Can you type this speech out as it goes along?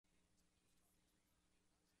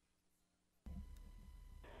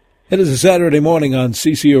It is a Saturday morning on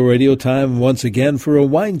CCO Radio, time once again for a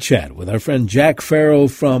wine chat with our friend Jack Farrell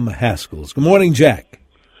from Haskell's. Good morning, Jack.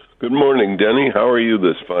 Good morning, Denny. How are you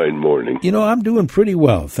this fine morning? You know, I'm doing pretty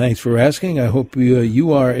well. Thanks for asking. I hope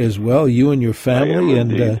you are as well, you and your family. I am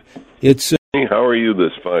indeed. It's how are you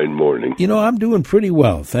this fine morning? You know, I'm doing pretty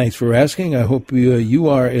well. Thanks for asking. I hope you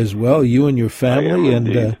are as well, you and your family. I am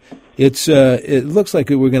indeed. It looks like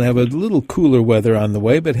we're going to have a little cooler weather on the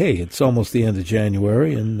way, but hey, it's almost the end of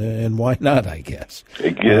January, and why not, I guess.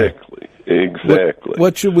 Exactly.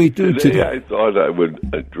 What should we do today? I thought I would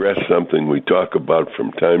address something we talk about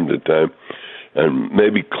from time to time and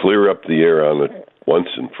maybe clear up the air on it once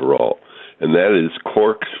and for all, and that is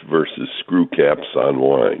corks versus screw caps on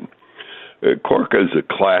wine. Cork is a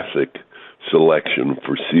classic selection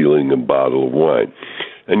for sealing a bottle of wine.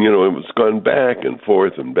 And, you know, it was gone back and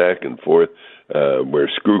forth, where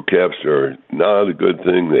screw caps are not a good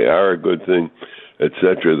thing, they are a good thing,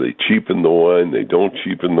 etc. They cheapen the wine, they don't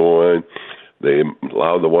cheapen the wine. They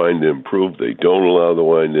allow the wine to improve, they don't allow the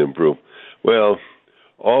wine to improve. Well,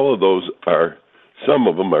 all of those some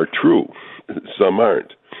of them are true, some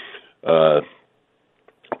aren't.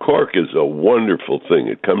 Cork is a wonderful thing.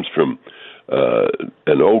 It comes from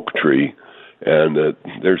an oak tree. And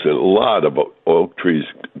there's a lot of oak trees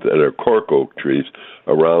that are cork oak trees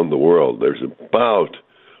around the world. There's about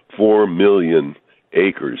 4 million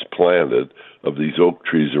acres planted of these oak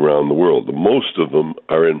trees around the world. Most of them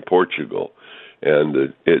are in Portugal.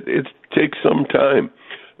 And it takes some time.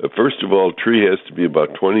 First of all, a tree has to be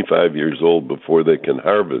about 25 years old before they can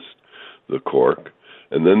harvest the cork.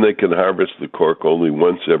 And then they can harvest the cork only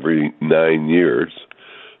once every 9 years.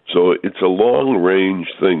 So it's a long-range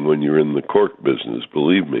thing when you're in the cork business,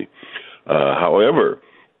 believe me. However,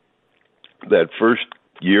 that first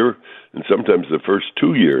year, and sometimes the first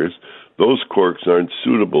 2 years, those corks aren't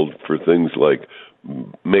suitable for things like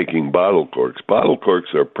making bottle corks. Bottle corks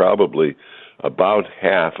are probably about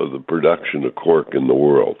half of the production of cork in the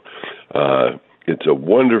world. It's a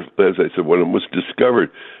wonderful, as I said, when it was discovered,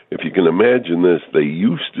 if you can imagine this, they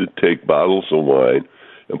used to take bottles of wine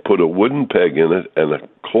and put a wooden peg in it and a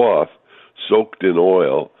cloth soaked in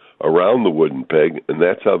oil around the wooden peg, and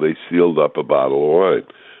that's how they sealed up a bottle of wine.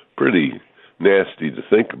 Pretty nasty to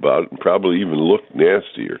think about, and probably even looked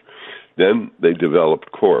nastier. Then they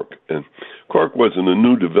developed cork, and cork wasn't a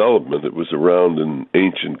new development. It was around in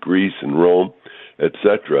ancient Greece and Rome,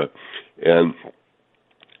 etc.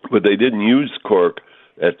 But they didn't use cork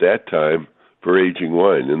at that time for aging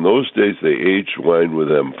wine. In those days, they aged wine with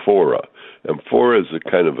amphora. Amphora is a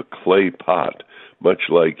kind of a clay pot, much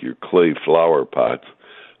like your clay flower pots.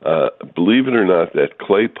 Believe it or not, that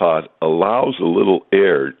clay pot allows a little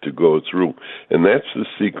air to go through, and that's the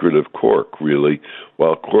secret of cork, really.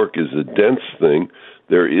 While cork is a dense thing,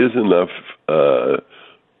 there is enough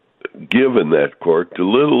give in that cork to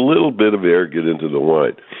little bit of air get into the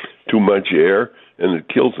wine. Too much air, and it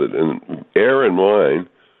kills it. And air in wine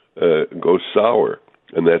goes sour.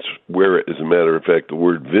 And that's where, as a matter of fact, the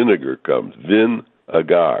word vinegar comes. Vin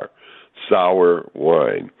agar, sour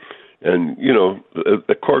wine. And, you know,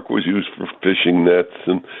 the cork was used for fishing nets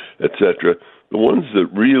and etc. The ones that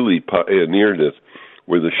really pioneered it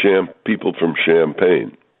were the people from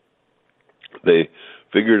Champagne. They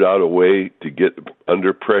figured out a way to get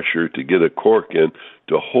under pressure to get a cork in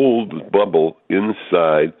to hold the bubble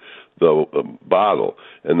inside the bottle,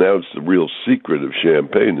 and that was the real secret of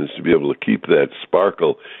champagne, is to be able to keep that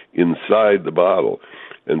sparkle inside the bottle.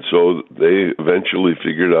 And so they eventually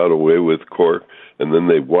figured out a way with cork, and then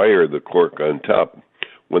they wire the cork on top.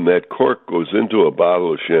 When that cork goes into a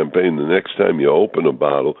bottle of champagne, the next time you open a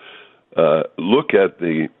bottle, look at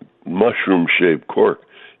the mushroom-shaped cork,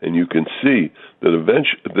 and you can see that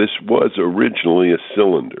eventually this was originally a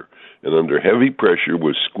cylinder, and under heavy pressure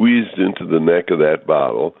was squeezed into the neck of that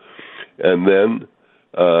bottle. And then,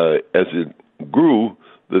 as it grew,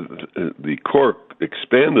 the cork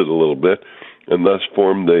expanded a little bit, and thus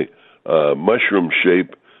formed the mushroom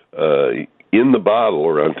shape in the bottle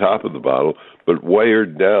or on top of the bottle, but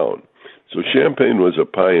wired down. So Champagne was a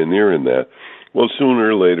pioneer in that. Well,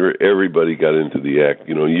 sooner or later, everybody got into the act.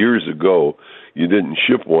 You know, years ago, you didn't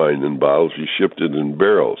ship wine in bottles; you shipped it in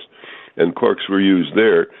barrels, and corks were used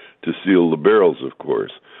there to seal the barrels, of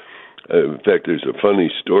course. In fact, there's a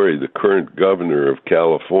funny story. The current governor of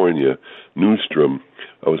California, Newsom,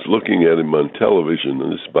 I was looking at him on television,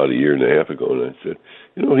 and this is about a year and a half ago, and I said,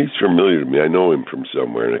 you know, he's familiar to me. I know him from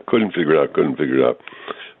somewhere, and I couldn't figure it out.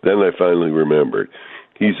 Then I finally remembered.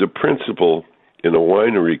 He's a principal in a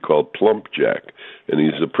winery called Plumpjack, and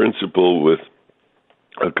he's a principal with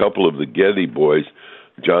a couple of the Getty boys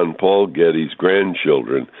John Paul Getty's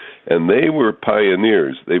grandchildren, and they were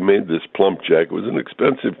pioneers. They made this Plump Jack. It was an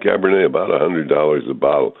expensive Cabernet, about $100 a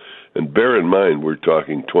bottle. And bear in mind, we're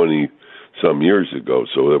talking 20-some years ago,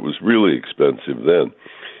 so it was really expensive then.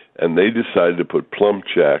 And they decided to put Plump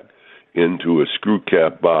Jack into a screw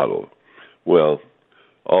cap bottle. Well,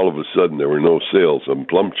 all of a sudden there were no sales on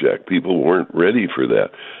Plump Jack. People weren't ready for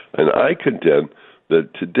that. And I contend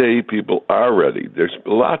that today people are ready. There's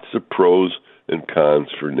lots of pros and cons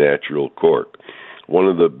for natural cork. One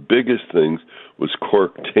of the biggest things was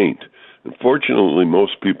cork taint. Unfortunately,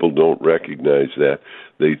 most people don't recognize that.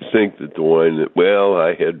 They think that the wine, well,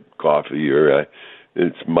 I had coffee, or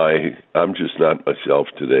I'm just not myself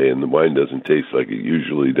today, and the wine doesn't taste like it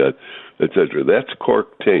usually does, etc. That's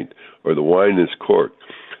cork taint, or the wine is cork.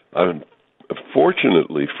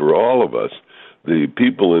 Fortunately for all of us, the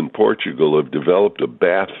people in Portugal have developed a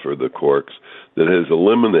bath for the corks that has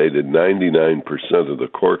eliminated 99% of the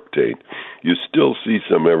cork taint. You still see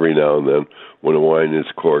some every now and then when a wine is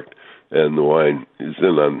corked and the wine is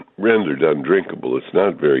then rendered undrinkable. It's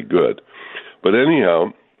not very good. But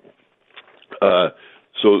anyhow,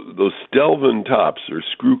 so those Stelvin tops or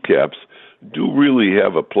screw caps do really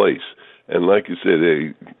have a place. And like you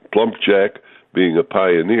said, Plump Jack, being a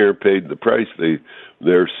pioneer, paid the price.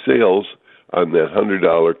 Their sales on that $100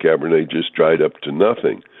 Cabernet just dried up to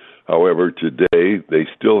nothing. However, today they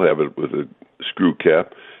still have it with a screw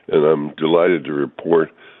cap, and I'm delighted to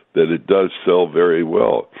report that it does sell very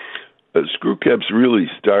well. Screw caps really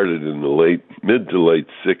started in the mid to late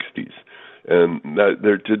 60s, and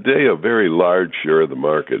they're today a very large share of the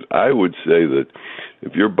market. I would say that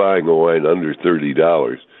if you're buying a wine under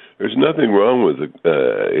 $30, there's nothing wrong with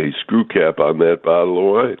a screw cap on that bottle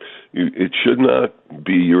of wine. It should not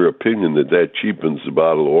be your opinion that cheapens the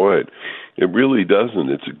bottle of wine. It really doesn't.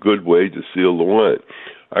 It's a good way to seal the wine.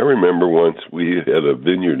 I remember once we had a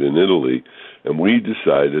vineyard in Italy, and we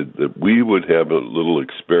decided that we would have a little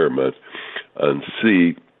experiment and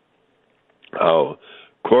see how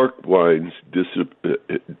corked wines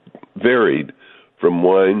varied from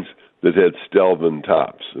wines that had Stelvin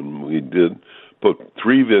tops. And we did put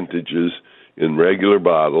 3 vintages in regular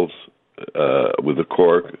bottles with a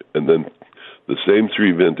cork, and then the same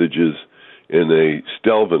 3 vintages in a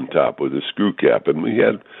Stelvin top with a screw cap. And we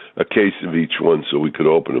had a case of each one so we could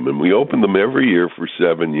open them. And we opened them every year for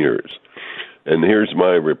 7 years. And here's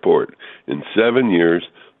my report. In 7 years,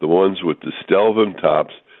 the ones with the Stelvin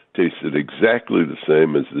tops tasted exactly the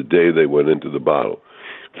same as the day they went into the bottle.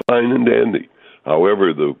 Fine and dandy.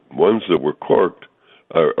 However, the ones that were corked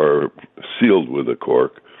or sealed with a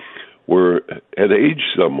cork had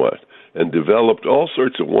aged somewhat and developed all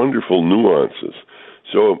sorts of wonderful nuances.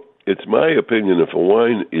 So it's my opinion, if a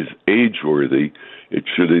wine is age-worthy, it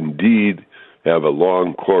should indeed have a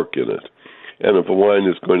long cork in it. And if a wine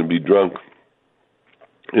is going to be drunk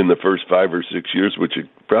in the first 5 or 6 years, which is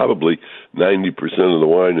probably 90% of the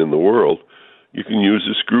wine in the world, you can use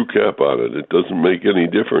a screw cap on it. It doesn't make any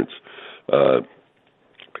difference.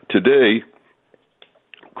 Today,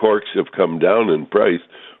 corks have come down in price.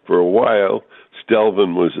 For a while,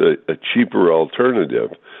 Stelvin was a cheaper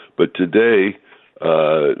alternative, but today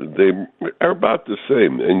they are about the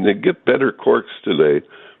same, and they get better corks today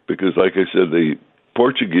because, like I said, the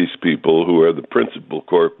Portuguese people, who are the principal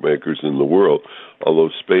cork makers in the world, although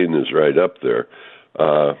Spain is right up there,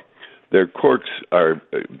 their corks are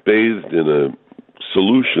bathed in a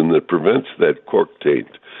solution that prevents that cork taint.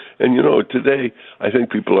 And, today, I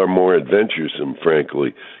think people are more adventuresome,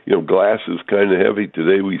 frankly. Glass is kind of heavy.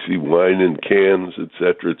 Today we see wine in cans, et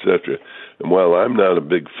cetera, et cetera. And while I'm not a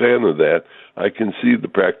big fan of that, I can see the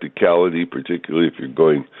practicality, particularly if you're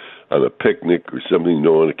going on a picnic or something, you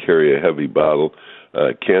don't want to carry a heavy bottle.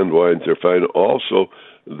 Canned wines are fine. Also,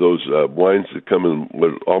 those wines that come in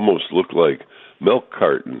what almost look like milk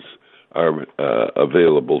cartons are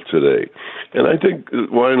available today. And I think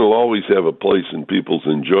wine will always have a place in people's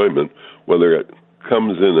enjoyment, whether it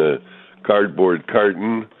comes in a cardboard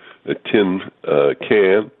carton, a tin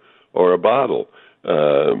can, or a bottle.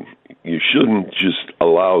 You shouldn't just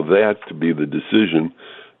allow that to be the decision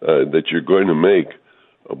that you're going to make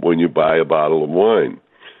when you buy a bottle of wine.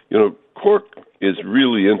 Cork is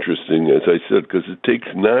really interesting, as I said, because it takes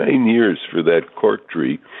 9 years for that cork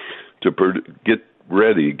tree to get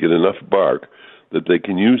enough bark that they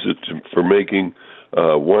can use it for making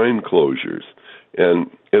wine closures. And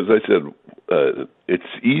as I said, it's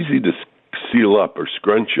easy to seal up or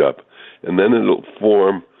scrunch up, and then it'll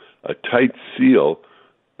form a tight seal,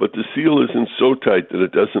 but the seal isn't so tight that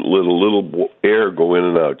it doesn't let a little air go in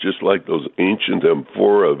and out, just like those ancient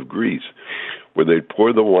amphora of Greece, where they'd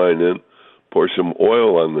pour the wine in, pour some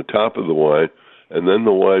oil on the top of the wine, and then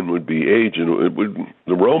the wine would be aged. And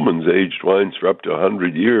the Romans aged wines for up to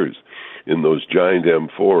 100 years in those giant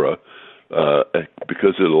amphora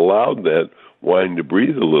because it allowed that wine to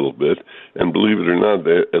breathe a little bit. And believe it or not,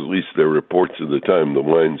 at least their reports at the time, the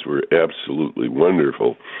wines were absolutely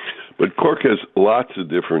wonderful. But cork has lots of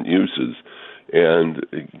different uses. And,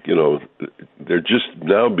 they're just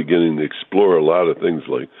now beginning to explore a lot of things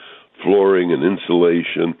like flooring and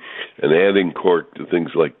insulation and adding cork to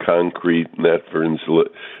things like concrete and that for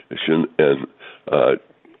insulation. And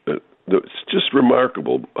it's just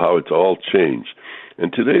remarkable how it's all changed.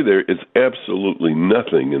 And today there is absolutely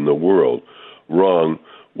nothing in the world wrong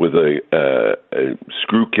with a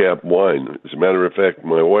screw cap wine. As a matter of fact,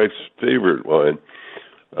 my wife's favorite wine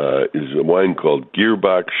is a wine called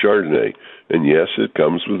Gierbach Chardonnay. And yes, it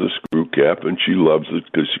comes with a screw cap, and she loves it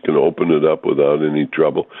because she can open it up without any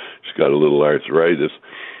trouble. She's got a little arthritis,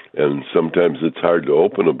 and sometimes it's hard to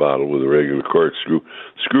open a bottle with a regular corkscrew.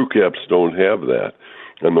 Screw caps don't have that.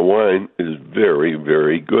 And the wine is very,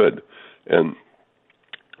 very good. And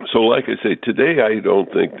so, like I say, today I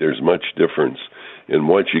don't think there's much difference in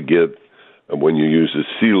what you get when you use a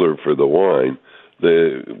sealer for the wine.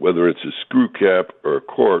 Whether it's a screw cap or a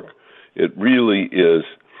cork, it really is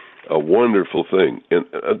a wonderful thing. And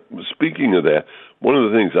speaking of that, one of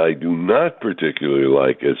the things I do not particularly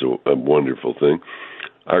like as a wonderful thing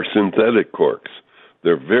are synthetic corks.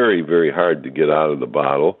 They're very, very hard to get out of the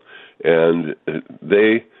bottle, and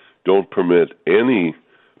they don't permit any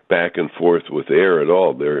back and forth with air at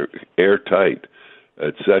all. They're airtight,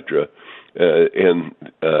 etc.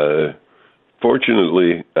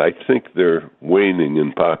 Fortunately, I think they're waning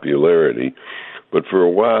in popularity, but for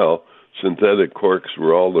a while, synthetic corks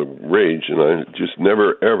were all the rage, and I just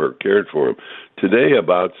never, ever cared for them. Today,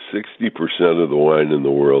 about 60% of the wine in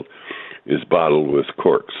the world is bottled with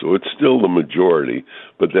corks, so it's still the majority,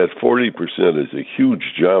 but that 40% is a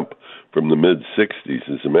huge jump from the mid-60s.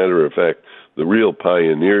 As a matter of fact, the real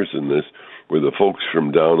pioneers in this were the folks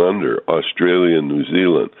from down under, Australia and New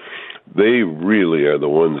Zealand. They really are the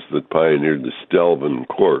ones that pioneered the Stelvin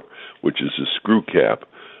cork, which is a screw cap,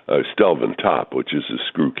 Stelvin top, which is a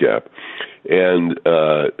screw cap. And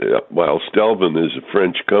while Stelvin is a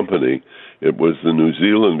French company, it was the New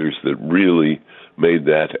Zealanders that really made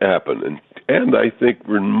that happen. And I think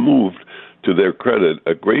removed, to their credit,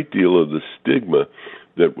 a great deal of the stigma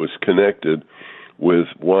that was connected with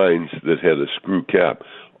wines that had a screw cap.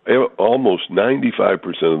 Almost 95%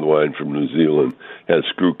 of the wine from New Zealand has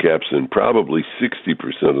screw caps, and probably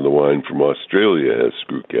 60% of the wine from Australia has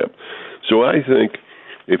screw cap. So I think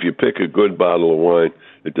if you pick a good bottle of wine,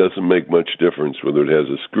 it doesn't make much difference whether it has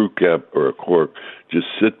a screw cap or a cork. Just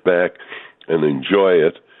sit back and enjoy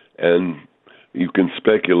it, and you can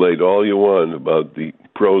speculate all you want about the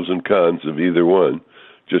pros and cons of either one,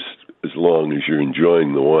 just as long as you're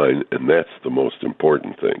enjoying the wine, and that's the most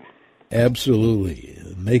important thing. Absolutely.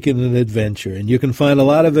 Make it an adventure. And you can find a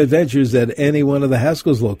lot of adventures at any one of the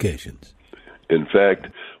Haskell's locations. In fact,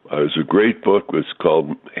 there's a great book. It was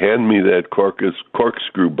called Hand Me That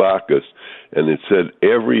Corkscrew Bacchus, and it said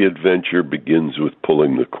every adventure begins with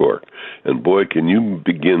pulling the cork. And boy, can you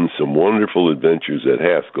begin some wonderful adventures at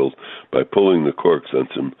Haskell's by pulling the corks on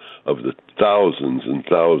some of the thousands and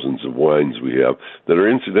thousands of wines we have that are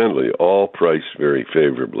incidentally all priced very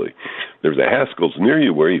favorably. There's a Haskell's near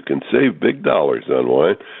you where you can save big dollars on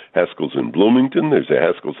wine. Haskell's in Bloomington. There's a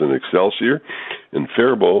Haskell's in Excelsior. In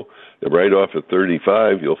Faribault, right off at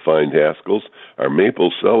 35, you'll find Haskell's. Our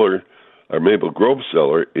Maple Grove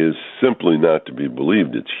cellar is simply not to be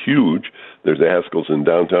believed. It's huge. There's a Haskell's in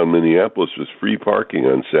downtown Minneapolis with free parking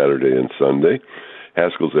on Saturday and Sunday.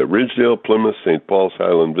 Haskell's at Ridgedale, Plymouth, St. Paul's,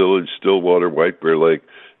 Highland Village, Stillwater, White Bear Lake,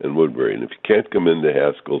 and Woodbury. And if you can't come into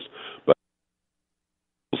Haskell's,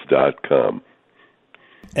 Haskell's.com.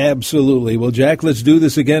 Absolutely. Well, Jack, let's do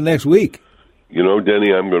this again next week. You know,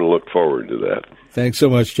 Denny, I'm going to look forward to that. Thanks so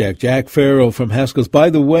much, Jack. Jack Farrell from Haskell's. By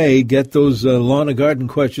the way, get those lawn and garden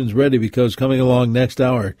questions ready, because coming along next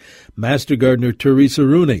hour, Master Gardener Teresa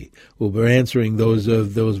Rooney will be answering those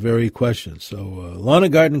very questions. So lawn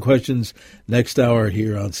and garden questions next hour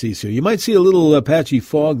here on CCO. You might see a little patchy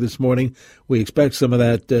fog this morning. We expect some of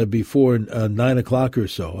that before 9 o'clock or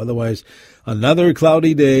so. Otherwise, another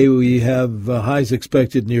cloudy day. We have highs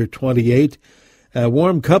expected near 28. A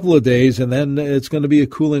warm couple of days, and then it's going to be a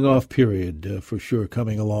cooling off period for sure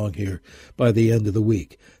coming along here by the end of the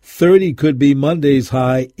week. 30 could be Monday's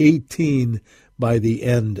high, 18 by the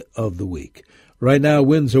end of the week. Right now,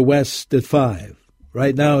 winds are west at 5.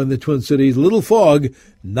 Right now in the Twin Cities, little fog,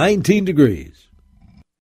 19 degrees.